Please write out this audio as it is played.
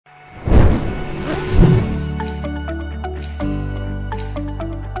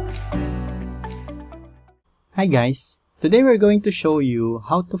Hi guys, today we're going to show you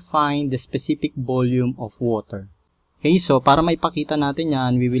how to find the specific volume of water. Okay, so para maipakita natin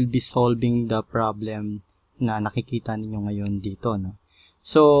yan, we will be solving the problem na nakikita ninyo ngayon dito. No?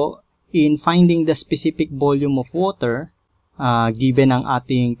 So, in finding the specific volume of water, given ang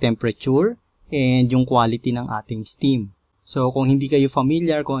ating temperature and yung quality ng ating steam. So, kung hindi kayo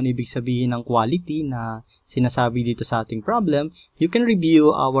familiar kung ano ibig sabihin ng quality na sinasabi dito sa ating problem, you can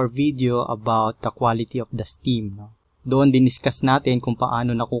review our video about the quality of the steam. No? Doon diniscuss natin kung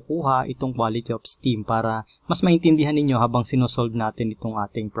paano nakukuha itong quality of steam para mas maintindihan ninyo habang sinosolve natin itong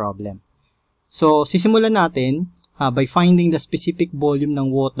ating problem. So, sisimulan natin by finding the specific volume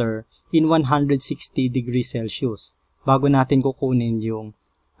ng water in 160 degrees Celsius. Bago natin kukunin yung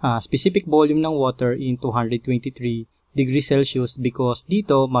specific volume ng water in 223 degrees Celsius because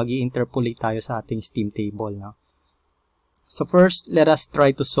dito mag-i-interpolate tayo sa ating steam table. No? So first, let us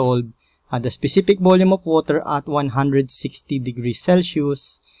try to solve the specific volume of water at 160 degrees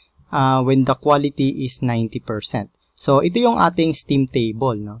Celsius when the quality is 90%. So ito yung ating steam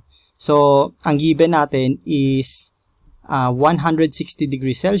table. No? So ang given natin is 160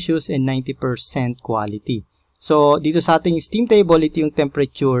 degrees Celsius and 90% quality. So dito sa ating steam table, ito yung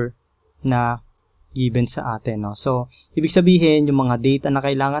temperature na given sa atin. No? So, ibig sabihin, yung mga data na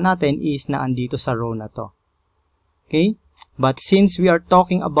kailangan natin is naandito sa row na to. Okay? But since we are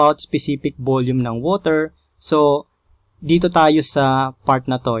talking about specific volume ng water, so, dito tayo sa part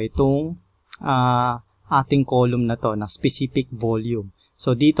na to, itong ating column na to, na specific volume.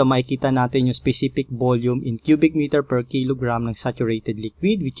 So, dito makikita natin yung specific volume in cubic meter per kilogram ng saturated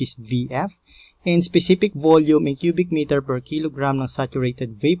liquid, which is VF, and specific volume in cubic meter per kilogram ng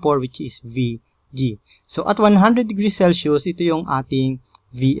saturated vapor, which is VG. So, at 100 degrees Celsius, ito yung ating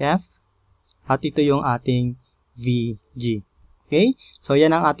VF at ito yung ating VG. Okay? So,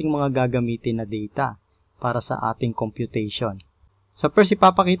 yan ang ating mga gagamitin na data para sa ating computation. So, first,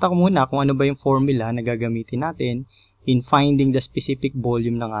 ipapakita ko muna kung ano ba yung formula na gagamitin natin in finding the specific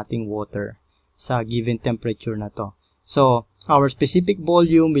volume ng ating water sa given temperature na to. So, our specific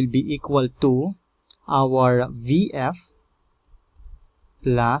volume will be equal to our VF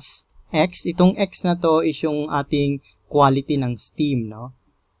plus X. Itong X na to is yung ating quality ng steam, no?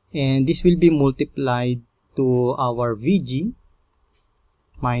 And this will be multiplied to our VG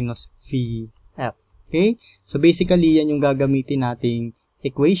minus VF. Okay? So basically, yan yung gagamitin nating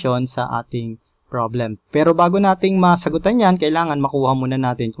equation sa ating problem. Pero bago nating masagutan yan, kailangan makuha muna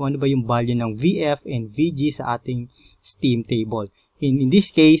natin kung ano ba yung value ng VF and VG sa ating steam table. In this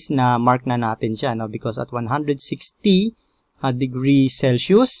case, na mark na natin siya, no? Because at 160 degrees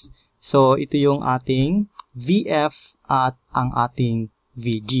Celsius, so, ito yung ating VF at ang ating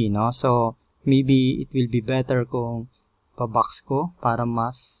VG, no? So, maybe it will be better kung pa-box ko para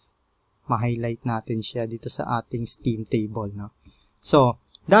mas ma-highlight natin siya dito sa ating steam table, no? So,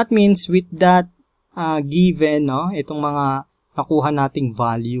 that means with that given, no, itong mga nakuha nating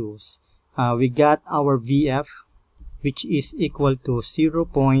values, we got our VF which is equal to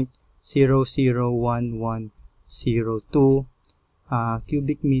 0.001102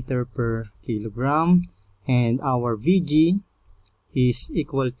 cubic meter per kilogram, and our VG is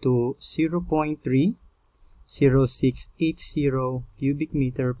equal to 0.30680 cubic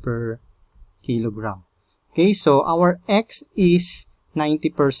meter per kilogram. Okay, so our X is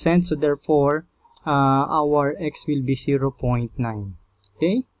 90%, so therefore our X will be 0.9.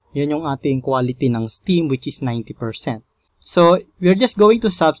 Okay, yan yung ating quality ng steam, which is 90%. So we're just going to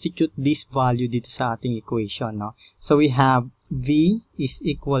substitute this value dito sa ating equation, no? So we have V is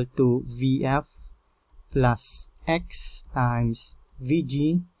equal to VF plus X times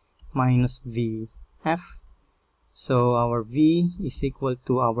VG minus VF. So our V is equal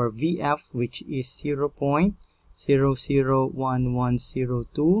to our VF, which is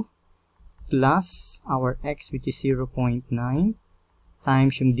 0.001102 plus our X, which is 0.9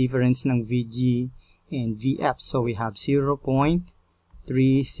 times yung difference ng VG and VF. So we have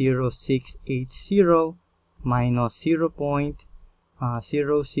 0.30680 minus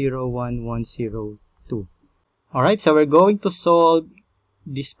 0.001102. Alright, so we're going to solve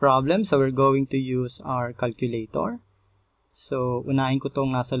this problem. So we're going to use our calculator. So, unahin ko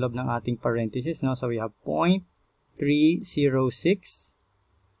itong nasa loob ng ating parenthesis. No? So we have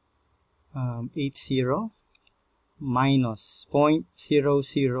 0.30680 minus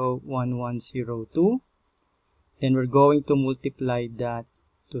 0.001102. Then we're going to multiply that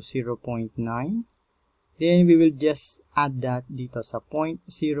to 0.9. Then we will just add that dito sa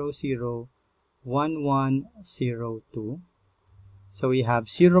 0.001102. So we have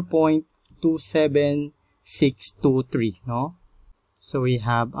 0.27623, no? So we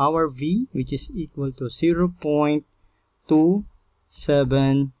have our V, which is equal to 0.27623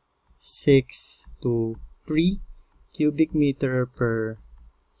 cubic meter per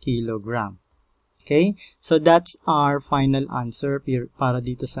kilogram. Okay? So that's our final answer para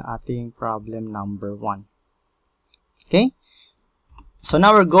dito sa ating problem number 1. Okay? So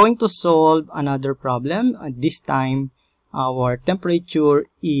now we're going to solve another problem. This time, our temperature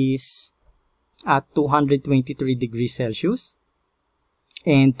is at 223 degrees Celsius.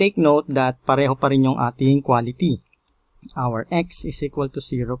 And take note that pareho pa rin yung ating quality. Our x is equal to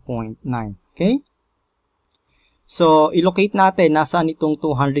 0.9. Okay? So, ilocate natin nasaan itong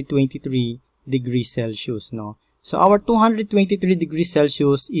 223 degrees Celsius, no? So, our 223 degrees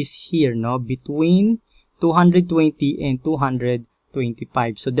Celsius is here, no? Between 220 and 225.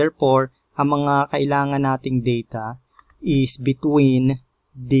 So, therefore, ang mga kailangan nating data is between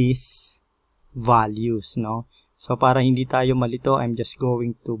these values, no? So, para hindi tayo malito, I'm just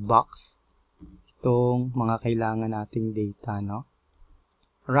going to box itong mga kailangan nating data, no?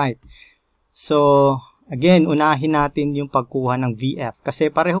 Alright. So, again, unahin natin yung pagkuha ng VF. Kasi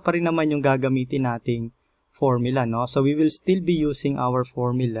pareho pa rin naman yung gagamitin nating formula, no? So, we will still be using our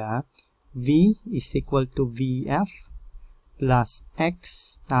formula. V is equal to VF plus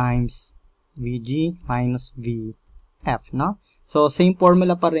X times VG minus VF, no? So, same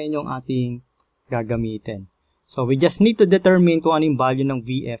formula pa rin yung ating gagamitin. So, we just need to determine kung anong value ng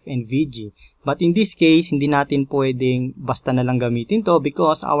VF and VG. But in this case, hindi natin pwedeng basta na lang gamitin to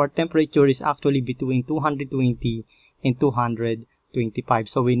because our temperature is actually between 220 and 225.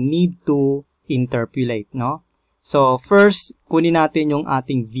 So, we need to interpolate, no? So, first, kunin natin yung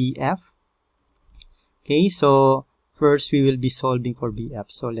ating VF. Okay, so, first, we will be solving for VF.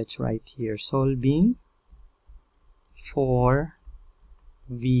 So, let's write here, solving for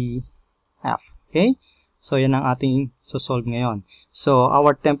VF. Okay? So, yan ang ating solve ngayon. So,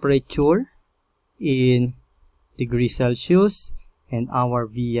 our temperature in degrees Celsius and our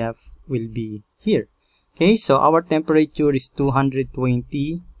VF will be here. Okay, so our temperature is 220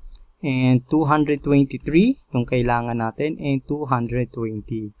 and 223 yung kailangan natin and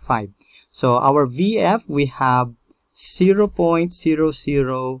 225. So, our VF, we have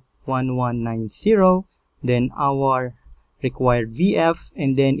 0.001190. Then, our required VF,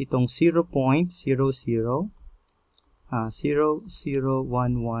 and then itong 0.001199.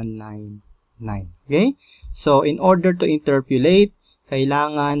 Okay? So, in order to interpolate,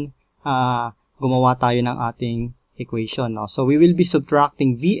 kailangan gumawa tayo ng ating equation, no? So, we will be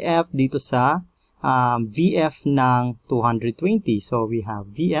subtracting VF dito sa VF ng 220. So, we have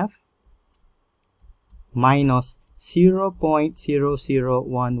VF minus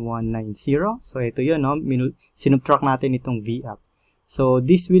 0.001190. So, ito yun, no? Sinubtract natin itong VF. So,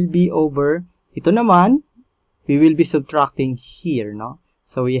 this will be over, ito naman, we will be subtracting here, no?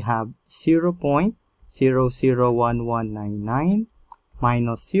 So, we have 0.001199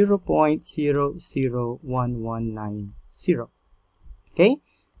 minus 0.001190. Okay?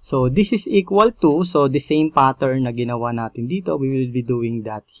 So, this is equal to, so the same pattern na ginawa natin dito, we will be doing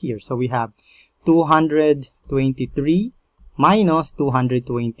that here. So, we have 223 minus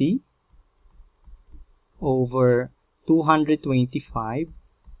 220 over 225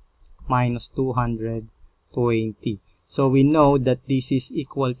 minus 220. So, we know that this is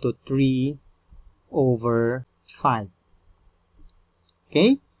equal to 3 over 5.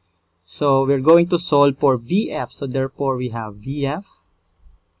 Okay? So, we're going to solve for VF. So, therefore, we have VF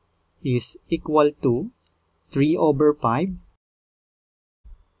is equal to 3 over 5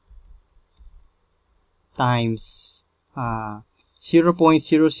 times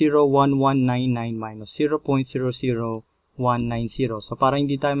 0.001199 minus 0.00190. So, para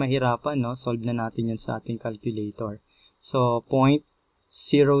hindi tayo mahirapan, no, solve na natin yan sa ating calculator. So,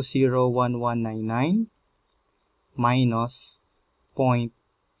 0.001199 minus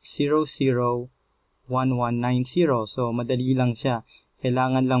 0.001190. So, madali lang siya.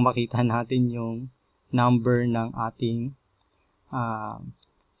 Kailangan lang makita natin yung number ng ating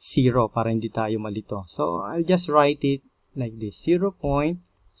 0 para hindi tayo malito. So, I'll just write it like this. 0.000009.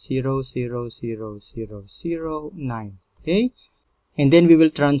 Okay? And then we will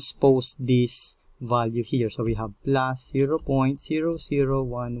transpose this value here. So, we have plus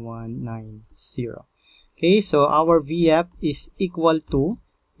 0.001190. Okay? So, our VF is equal to,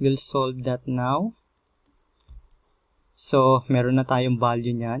 we'll solve that now. So, meron na tayong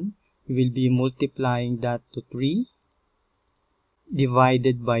value niyan. We will be multiplying that to 3.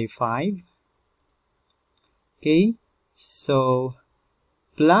 Divided by 5. Okay, so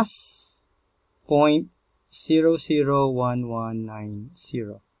plus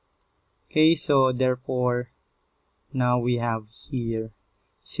 0.001190. Okay, so therefore Now we have here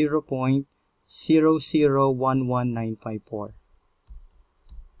 0.0011954.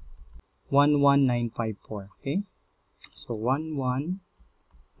 11954. Okay? So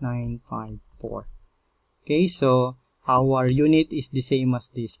 11954. Okay, so our unit is the same as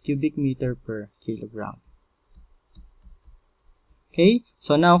this, cubic meter per kilogram. Okay,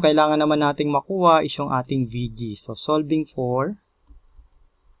 so now kailangan naman nating makuha is yung ating VG. So solving for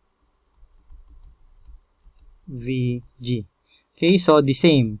VG. Okay, so the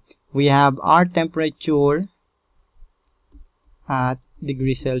same. We have our temperature at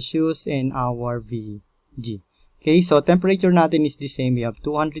degrees Celsius and our VG. Okay, so temperature natin is the same. We have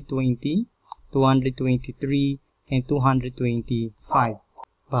 220, 223, and 225.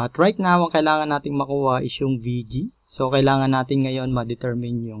 But right now, ang kailangan nating makuha is yung VG. So, kailangan natin ngayon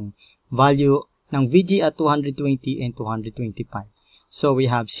ma-determine yung value ng VG at 220 and 225. So, we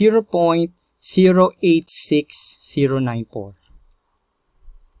have 0.086094.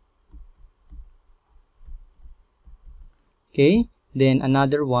 Okay, then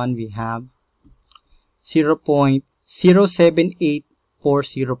another one we have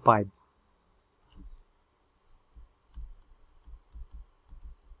 0.078405.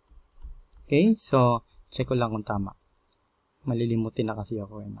 Okay, so check ko lang kung tama. Malilimutin na kasi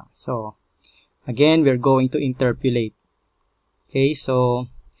ako. So, again, we're going to interpolate. Okay,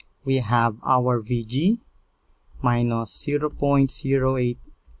 so we have our VG minus 0.086094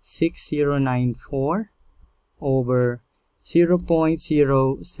 over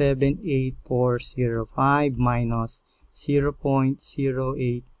 0.078405 minus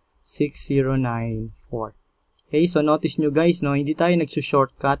 0.086094. Okay, so notice nyo guys, no, hindi tayo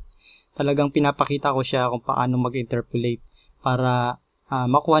nagsushortcut. Talagang pinapakita ko siya kung paano mag-interpolate para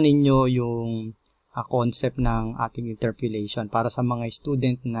makuha ninyo yung concept ng ating interpolation para sa mga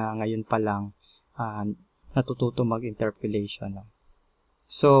student na ngayon pa lang natututo mag-interpolation.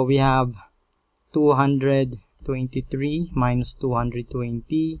 So, we have 223 minus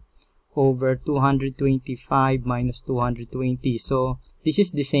 220 over 225 minus 220. So, this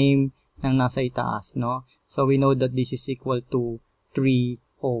is the same ng nasa itaas, no? So, we know that this is equal to 3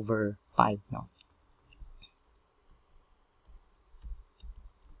 over 5, no?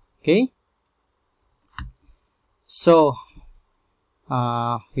 Okay? So,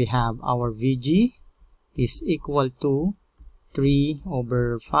 we have our VG is equal to 3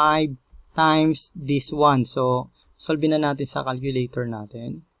 over 5 times this one. So, solve na natin sa calculator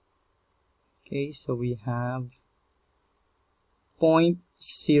natin. Okay, so we have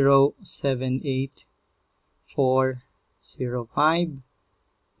 0.078405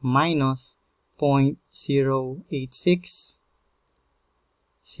 minus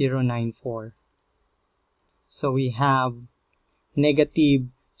 0.086094. So we have negative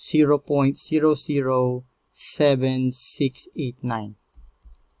 0.007689.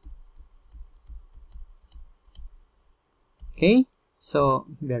 Okay? So,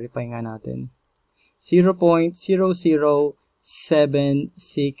 verify nga natin.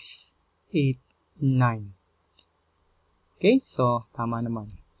 0.007689. Okay? So, tama naman.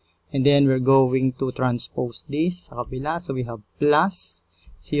 And then, we're going to transpose this sa kabila. So, we have plus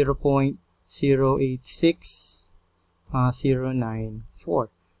 0.086094.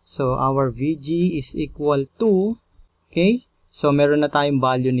 So, our VG is equal to, okay? So, meron na tayong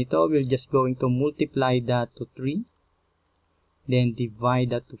value nito. We're just going to multiply that to 3. Then, divide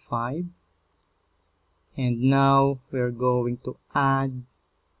that to 5. And now, we're going to add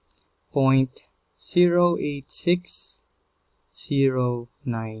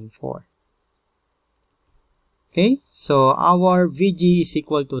 0.086094. Okay, so our VG is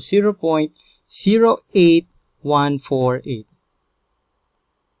equal to 0.08148.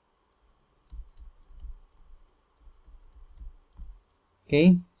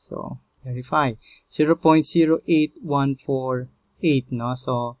 Okay, so verify 0.08148, no?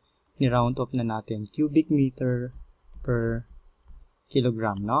 So ni-round off na natin, cubic meter per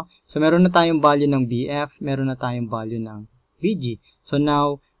kilogram, no? So meron na tayong value ng BF, meron na tayong value ng VG. So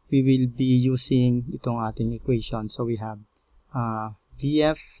now we will be using itong ating equation. So we have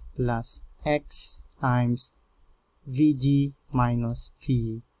VF plus X times VG minus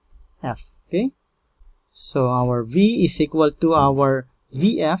VF. Okay? So our V is equal to our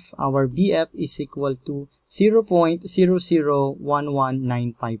VF. Our VF is equal to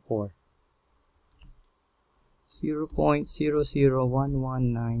 0.0011954.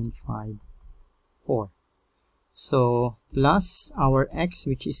 0.0011954. So, plus our X,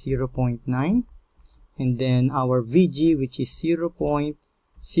 which is 0.9, and then our VG, which is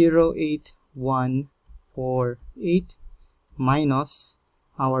 0.08148, minus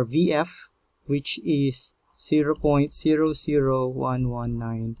our VF, which is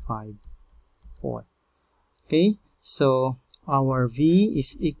 0.001195.4. Okay, so our V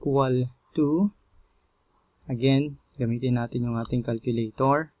is equal to, again, gamitin natin yung ating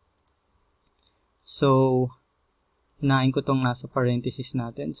calculator. So, unahin ko tong nasa parenthesis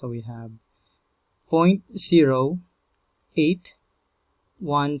natin. So, we have 0.08148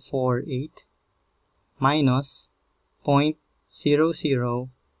 minus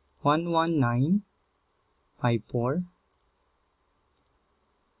 0.0011954,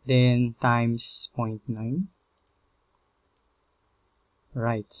 then times 0.9.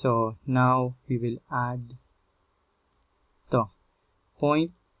 Right, so now we will add to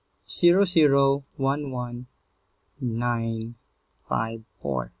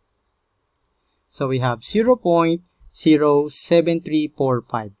 0.0011954. So we have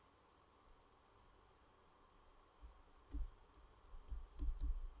 0.07345.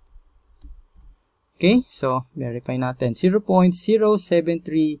 Okay, so verify natin.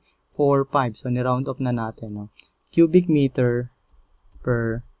 0.07345. So ni-round off na natin. No? Cubic meter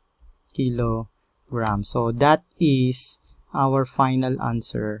per kilogram. So that is our final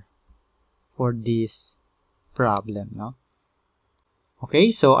answer for this problem. No? Okay,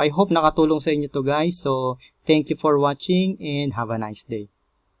 so I hope nakatulong sa inyo to guys. So thank you for watching and have a nice day.